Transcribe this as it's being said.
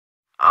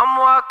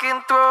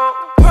walking through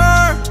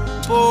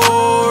purple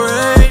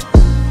rain,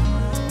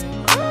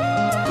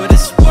 but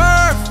it's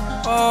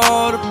worth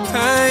all the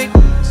pain.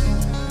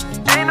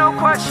 Ain't no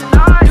question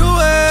I'd do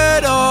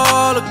it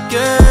all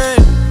again,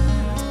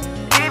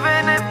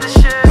 even if the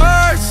shit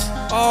hurts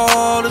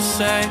all the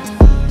same.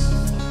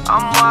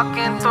 I'm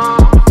walking through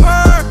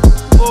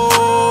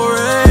purple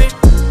rain,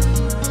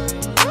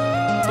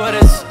 but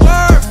it's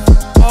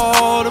worth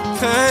all the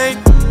pain.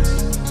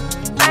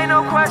 Ain't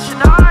no question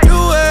I'd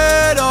do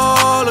it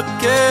all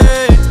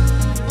again,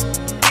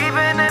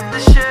 even if the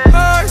shit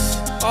hurts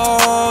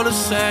all the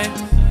same.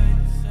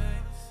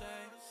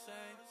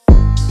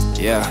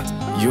 Yeah,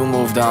 you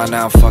moved on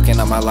now, fucking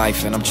up my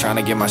life, and I'm trying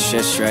to get my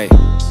shit straight.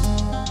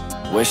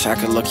 Wish I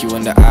could look you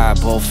in the eye,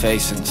 bold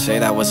face, and say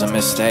that was a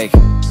mistake.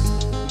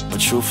 But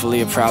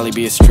truthfully, it'd probably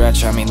be a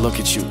stretch. I mean, look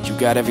at you, you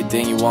got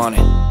everything you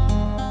wanted.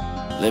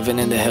 Living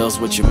in the hills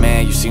with your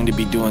man, you seem to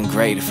be doing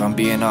great, if I'm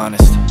being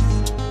honest.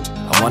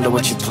 I wonder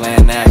what you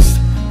plan next.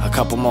 A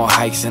couple more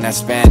hikes in that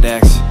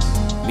spandex.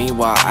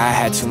 Meanwhile, I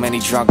had too many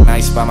drunk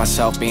nights by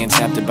myself, being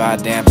tempted by a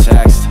damn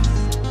text.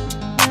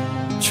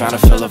 Trying to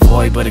fill a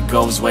void, but it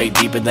goes way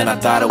deeper than I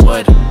thought it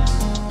would.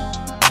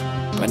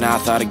 But now I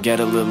thought it'd get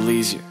a little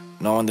easier,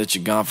 knowing that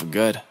you're gone for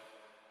good.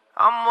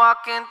 I'm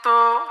walking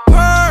through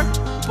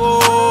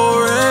purple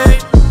rain,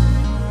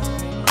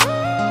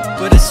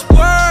 but it's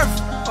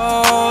worth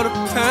all the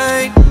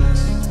pain.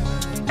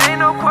 Ain't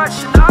no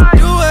question I'd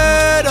do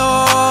it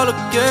all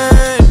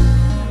again,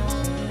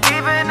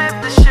 even if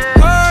the shit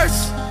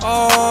hurts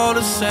all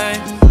the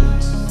same.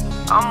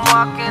 I'm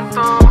walking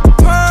through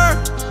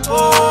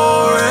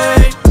purple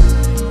rain,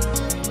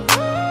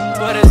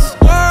 but it's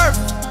worth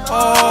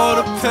all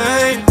the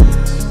pain.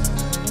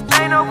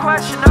 Ain't no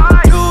question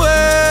I'd do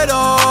it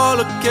all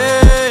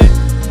again,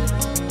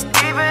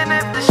 even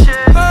if the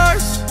shit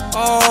hurts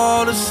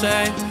all the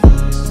same.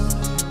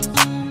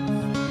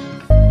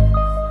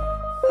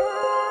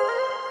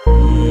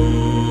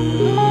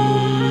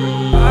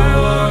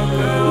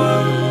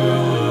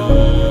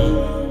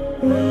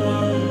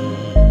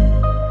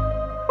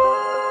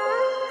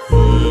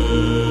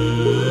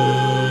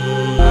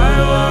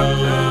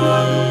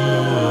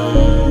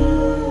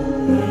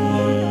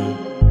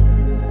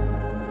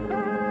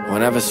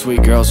 Whenever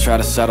sweet girls try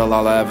to settle,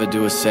 all I ever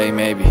do is say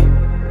maybe.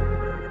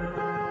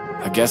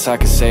 I guess I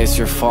could say it's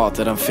your fault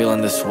that I'm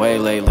feeling this way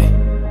lately.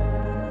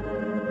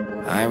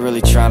 I ain't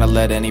really trying to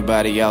let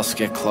anybody else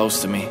get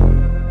close to me.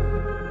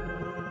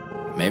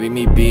 Maybe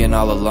me being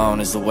all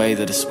alone is the way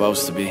that it's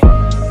supposed to be.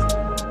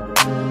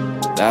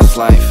 That's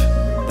life,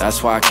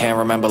 that's why I can't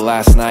remember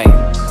last night.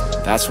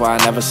 That's why I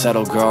never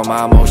settle, girl,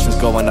 my emotions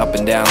going up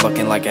and down,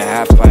 looking like a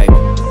half pipe.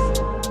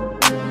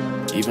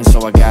 Even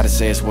so, I gotta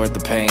say it's worth the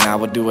pain, I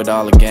would do it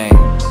all again.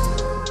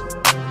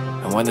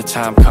 And when the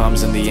time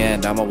comes in the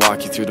end, I'ma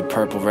walk you through the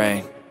purple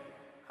rain.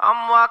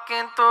 I'm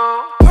walking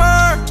through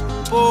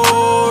purple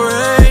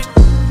rain,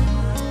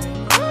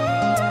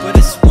 but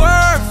it's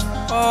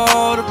worth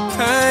all the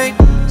pain.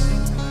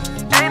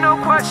 Ain't no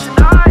question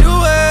I'd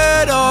do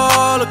it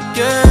all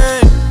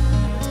again,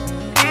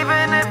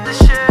 even if the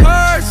shit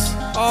hurts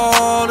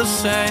all the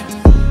same.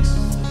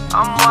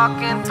 I'm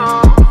walking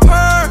through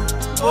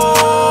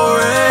purple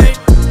rain,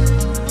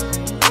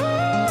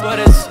 but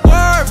it's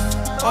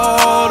worth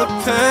all the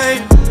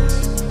pain.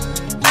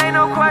 Ain't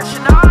no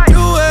question I'd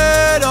do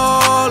it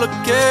all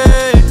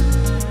again,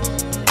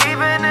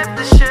 even if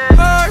the shit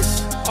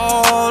hurts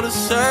all the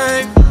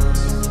same.